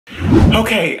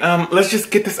Okay, let's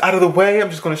just get this out of the way. I'm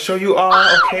just gonna show you all,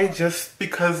 okay? Just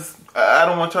because I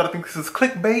don't want y'all to think this is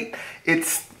clickbait.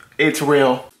 It's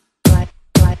real.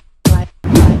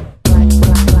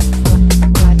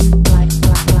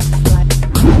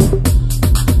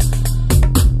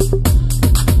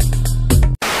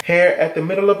 Hair at the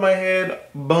middle of my head,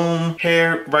 boom.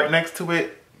 Hair right next to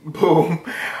it, boom.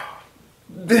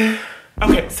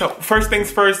 Okay, so first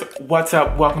things first, what's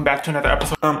up? Welcome back to another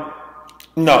episode.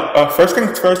 First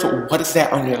things first, what is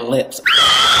that on your lips?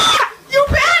 You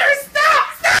better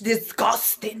stop!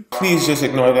 Disgusting. Please just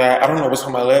ignore that. I don't know what's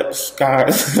on my lips,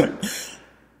 guys.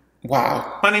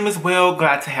 Wow. My name is Will,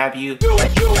 glad to have you.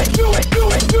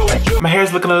 My hair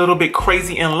is looking a little bit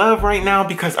crazy in love right now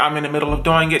because I'm in the middle of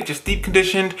doing it. Just deep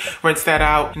conditioned, rinse that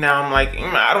out. Now I'm like,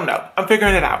 I don't know. I'm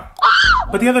figuring it out.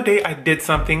 But the other day I did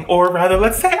something, or rather,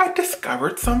 let's say I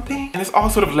discovered something. And it's all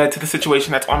sort of led to the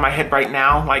situation that's on my head right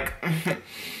now. Like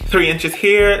 3 inches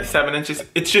here, 7 inches.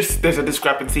 It's just, there's a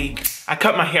discrepancy. I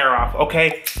cut my hair off,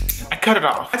 okay? I cut it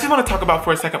off. I just want to talk about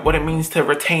for a second what it means to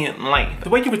retain length. The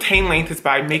way you retain length is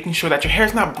by making sure that your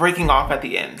hair's not breaking off at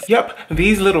the ends. Yep,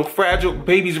 these little fragile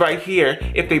babies right here,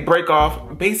 if they break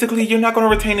off, basically you're not going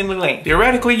to retain any length.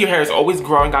 Theoretically, your hair is always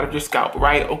growing out of your scalp,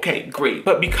 right? Okay, great.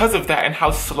 But because of that and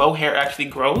how slow hair actually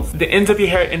grows, the ends of your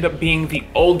hair end up being the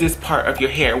oldest part of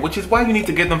your hair, which is why you need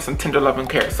to give them some tender loving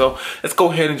care. So let's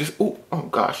go ahead and just, oh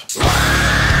gosh.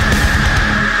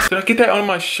 Did I get that on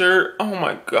my shirt? Oh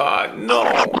my God, no.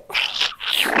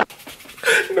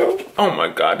 No. Oh my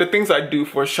God, the things I do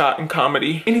for a shot in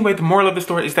comedy. Anyway, the moral of the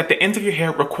story is that the ends of your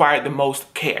hair require the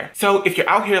most care. So if you're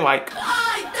out here like,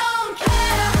 I don't care,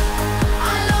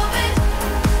 I love it,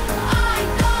 I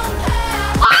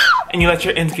don't care, and you let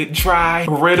your ends get dry,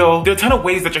 brittle, there are a ton of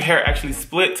ways that your hair actually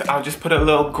splits. I'll just put a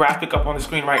little graphic up on the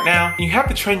screen right now. You have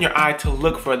to train your eye to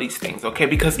look for these things, okay?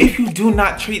 Because if you do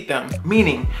not treat them,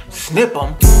 meaning snip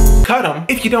them, cut them,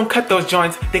 if you don't cut those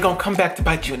joints, they're gonna come back to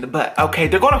bite you in the butt, okay?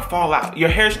 They're gonna fall out. Your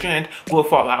hair strand will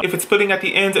fall out. If it's splitting at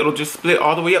the ends, it'll just split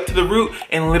all the way up to the root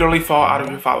and literally fall out of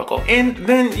your follicle. And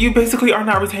then you basically are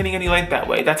not retaining any length that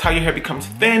way. That's how your hair becomes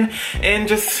thin and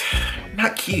just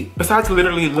not cute. Besides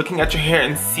literally looking at your hair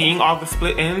and seeing all the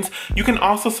split ends, you can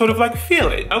also sort of like feel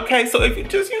it, okay? So if you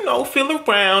just, feel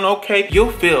around, okay,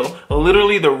 you'll feel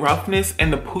literally the roughness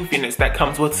and the poofiness that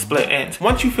comes with split ends.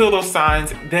 Once you feel those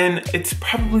signs, then it's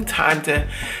probably time to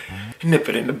nip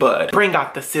it in the bud. Bring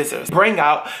out the scissors. Bring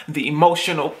out the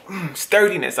emotional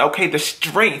sturdiness, okay? The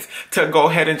strength to go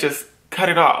ahead and just cut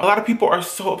it off. A lot of people are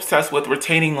so obsessed with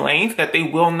retaining length that they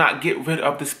will not get rid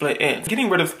of the split ends. Getting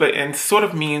rid of split ends sort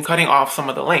of means cutting off some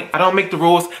of the length. I don't make the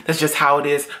rules, that's just how it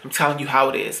is. I'm telling you how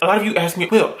it is. A lot of you ask me,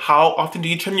 Will, how often do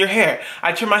you trim your hair?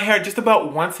 I trim my hair just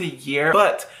about once a year,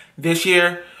 but this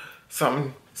year,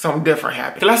 something different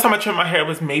happened. The last time I trimmed my hair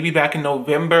was maybe back in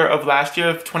November of last year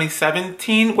of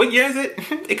 2017. What year is it?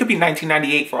 It could be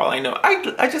 1998 for all I know.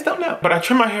 I just don't know. But I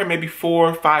trimmed my hair maybe 4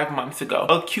 or 5 months ago.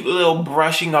 A cute little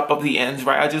brushing up of the ends,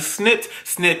 right? I just snipped.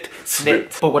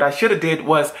 But what I should have did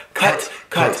was cut,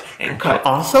 and cut.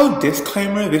 Also,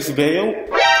 disclaimer, this video,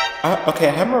 okay,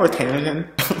 I have my retainer in.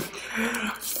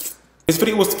 This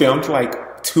video was filmed like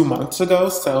 2 months ago,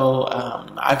 so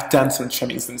I've done some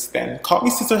trimming since then. Call me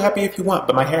scissor happy if you want,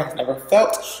 but my hair has never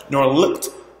felt nor looked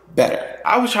better.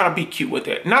 I was trying to be cute with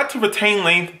it. Not to retain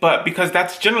length, but because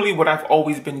that's generally what I've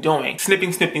always been doing.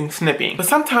 Snipping. But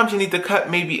sometimes you need to cut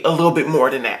maybe a little bit more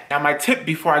than that. Now my tip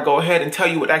before I go ahead and tell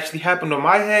you what actually happened on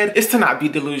my head is to not be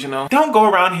delusional. Don't go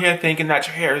around here thinking that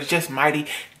your hair is just mighty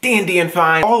dandy and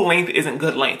fine. All length isn't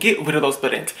good length. Get rid of those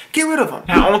split ends. Get rid of them.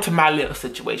 Now on to my little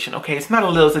situation, okay? It's not a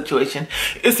little situation.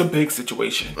 It's a big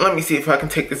situation. Let me see if I can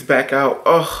take this back out.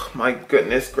 Oh my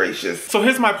goodness gracious. So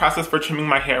here's my process for trimming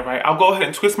my hair, right? I'll go ahead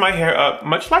and twist my hair up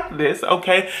much like this,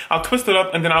 okay? I'll twist it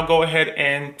up and then I'll go ahead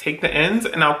and take the ends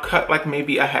and I'll cut like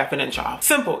maybe a ½ inch off.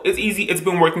 Simple. It's easy. It's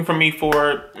been working for me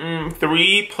for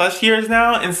 3+ years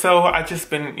now. And so I've just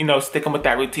been, sticking with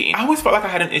that routine. I always felt like I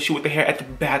had an issue with the hair at the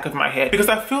back of my head because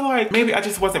I feel like maybe I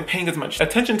just wasn't paying as much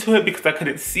attention to it because I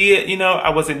couldn't see it, I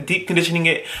wasn't deep conditioning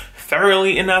it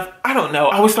thoroughly enough. I don't know.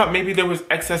 I always thought maybe there was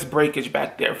excess breakage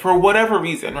back there for whatever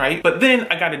reason, right? But then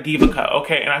I got a diva cut,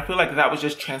 okay? And I feel like that was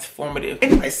just transformative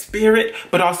in my spirit,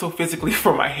 but also physically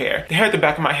for my hair. The hair at the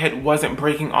back of my head wasn't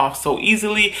breaking off so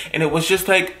easily, and it was just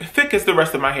like thick as the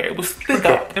rest of my hair. It was thick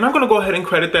up. And I'm gonna go ahead and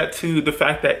credit that to the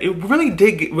fact that it really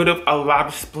did get rid of a lot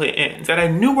of split ends that I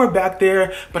knew were back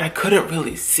there, but I couldn't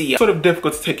really see. It's sort of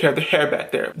difficult to take care of the hair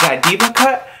back there. That diva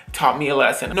cut taught me a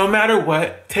lesson. No matter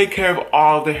what, take care of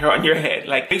all of the hair on your head.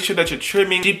 Like, make sure that you're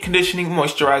trimming, deep conditioning,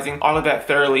 moisturizing, all of that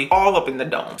thoroughly, all up in the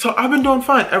dome. So I've been doing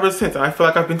fine ever since. And I feel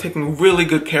like I've been taking really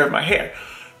good care of my hair.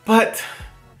 But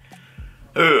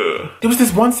there was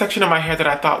this one section of my hair that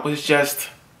I thought was just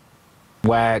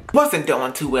whack. Wasn't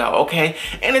doing too well, okay?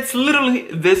 And it's literally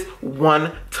this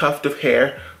one tuft of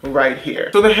hair right here.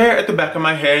 So the hair at the back of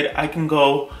my head, I can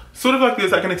go sort of like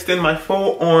this. I can extend my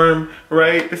full arm,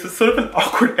 right? This is sort of an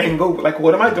awkward angle. Like,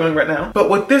 what am I doing right now? But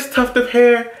with this tuft of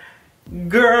hair,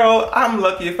 girl, I'm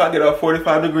lucky if I get a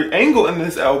 45-degree angle in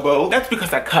this elbow. That's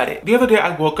because I cut it. The other day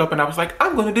I woke up and I was like,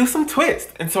 I'm gonna do some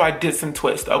twists. And so I did some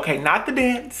twists, okay? Not the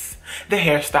dance, the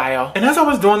hairstyle. And as I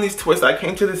was doing these twists, I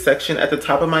came to this section at the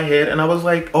top of my head and I was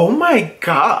like, oh my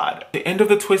God. The end of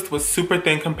the twist was super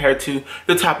thin compared to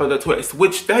the top of the twist,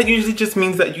 which that usually just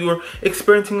means that you are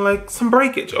experiencing like some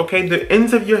breakage, okay? The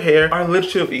ends of your hair are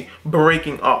literally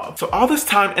breaking off. So all this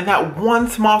time in that one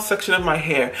small section of my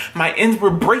hair, my ends were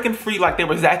breaking free like they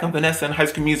were Zach and Vanessa in High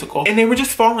School Musical, and they were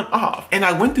just falling off. And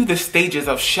I went through the stages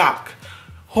of shock,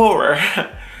 horror,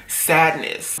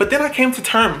 sadness. But then I came to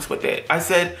terms with it. I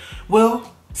said,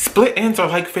 well, split ends are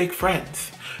like fake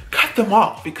friends. Cut them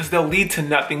off because they'll lead to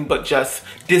nothing but just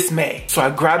dismay. So I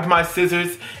grabbed my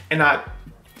scissors and I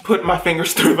put my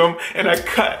fingers through them and I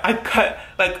cut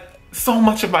like so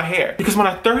much of my hair. Because when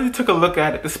I thoroughly took a look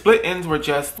at it, the split ends were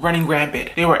just running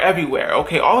rampant. They were everywhere,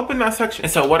 okay, all up in that section.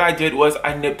 And so what I did was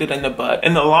I nipped it in the bud.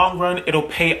 In the long run, it'll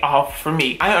pay off for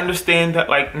me. I understand that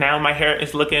like now my hair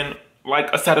is looking like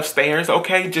a set of stairs,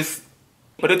 okay?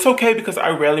 But it's okay because I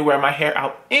rarely wear my hair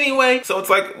out anyway. So it's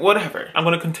like, whatever. I'm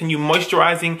gonna continue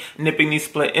moisturizing, nipping these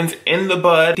split ends in the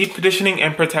bud, deep conditioning,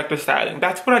 and protective styling.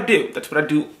 That's what I do. That's what I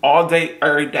do all day,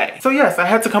 every day. So yes, I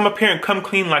had to come up here and come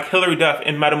clean like Hilary Duff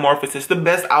in Metamorphosis, the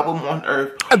best album on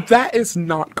earth. That is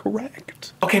not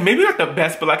correct. Okay, maybe not the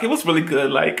best, but like it was really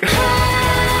good, like.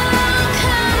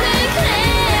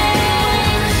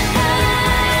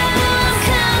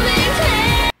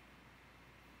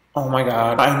 Oh my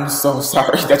God, I'm so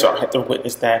sorry that y'all had to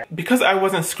witness that. Because I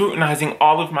wasn't scrutinizing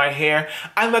all of my hair,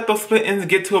 I let those split ends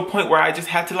get to a point where I just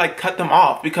had to like cut them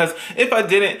off, because if I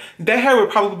didn't, that hair would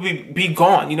probably be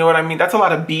gone. You know what I mean? That's a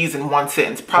lot of B's in one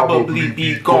sentence. Probably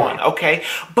be gone, okay?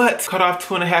 But cut off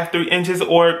 2.5, 3 inches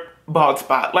or bald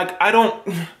spot. Like I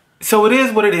don't... So it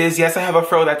is what it is. Yes, I have a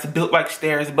fro that's built like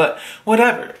stairs, but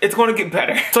whatever. It's going to get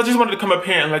better. So I just wanted to come up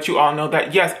here and let you all know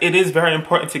that yes, it is very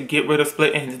important to get rid of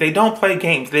split ends. They don't play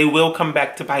games. They will come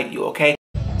back to bite you, okay?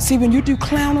 See, when you do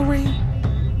clownery,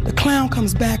 the clown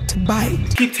comes back to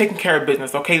bite. Keep taking care of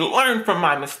business, okay? Learn from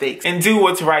my mistakes and do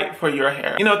what's right for your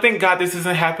hair. You know, thank God this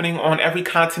isn't happening on every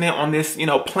continent on this, you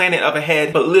know, planet of a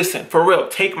head. But listen, for real,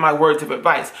 take my words of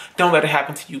advice. Don't let it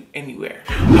happen to you anywhere.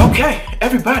 Okay,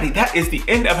 everybody, that is the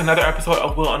end of another episode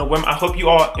of Will on a Whim. I hope you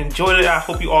all enjoyed it. I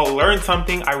hope you all learned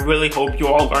something. I really hope you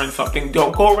all learned something.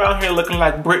 Don't go around here looking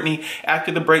like Britney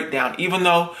after the breakdown, even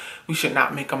though we should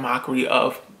not make a mockery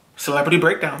of celebrity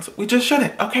breakdowns. We just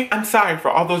shouldn't, okay? I'm sorry for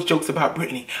all those jokes about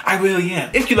Britney. I really am.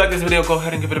 If you like this video, go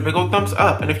ahead and give it a big old thumbs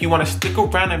up. And if you want to stick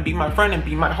around and be my friend and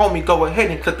be my homie, go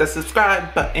ahead and click that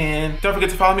subscribe button. Don't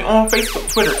forget to follow me on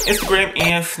Facebook, Twitter, Instagram,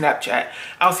 and Snapchat.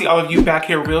 I'll see all of you back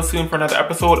here real soon for another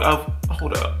episode of...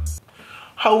 Hold up.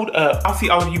 I'll see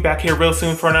all of you back here real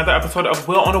soon for another episode of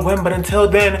Will on a Whim. But until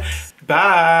then,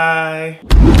 bye.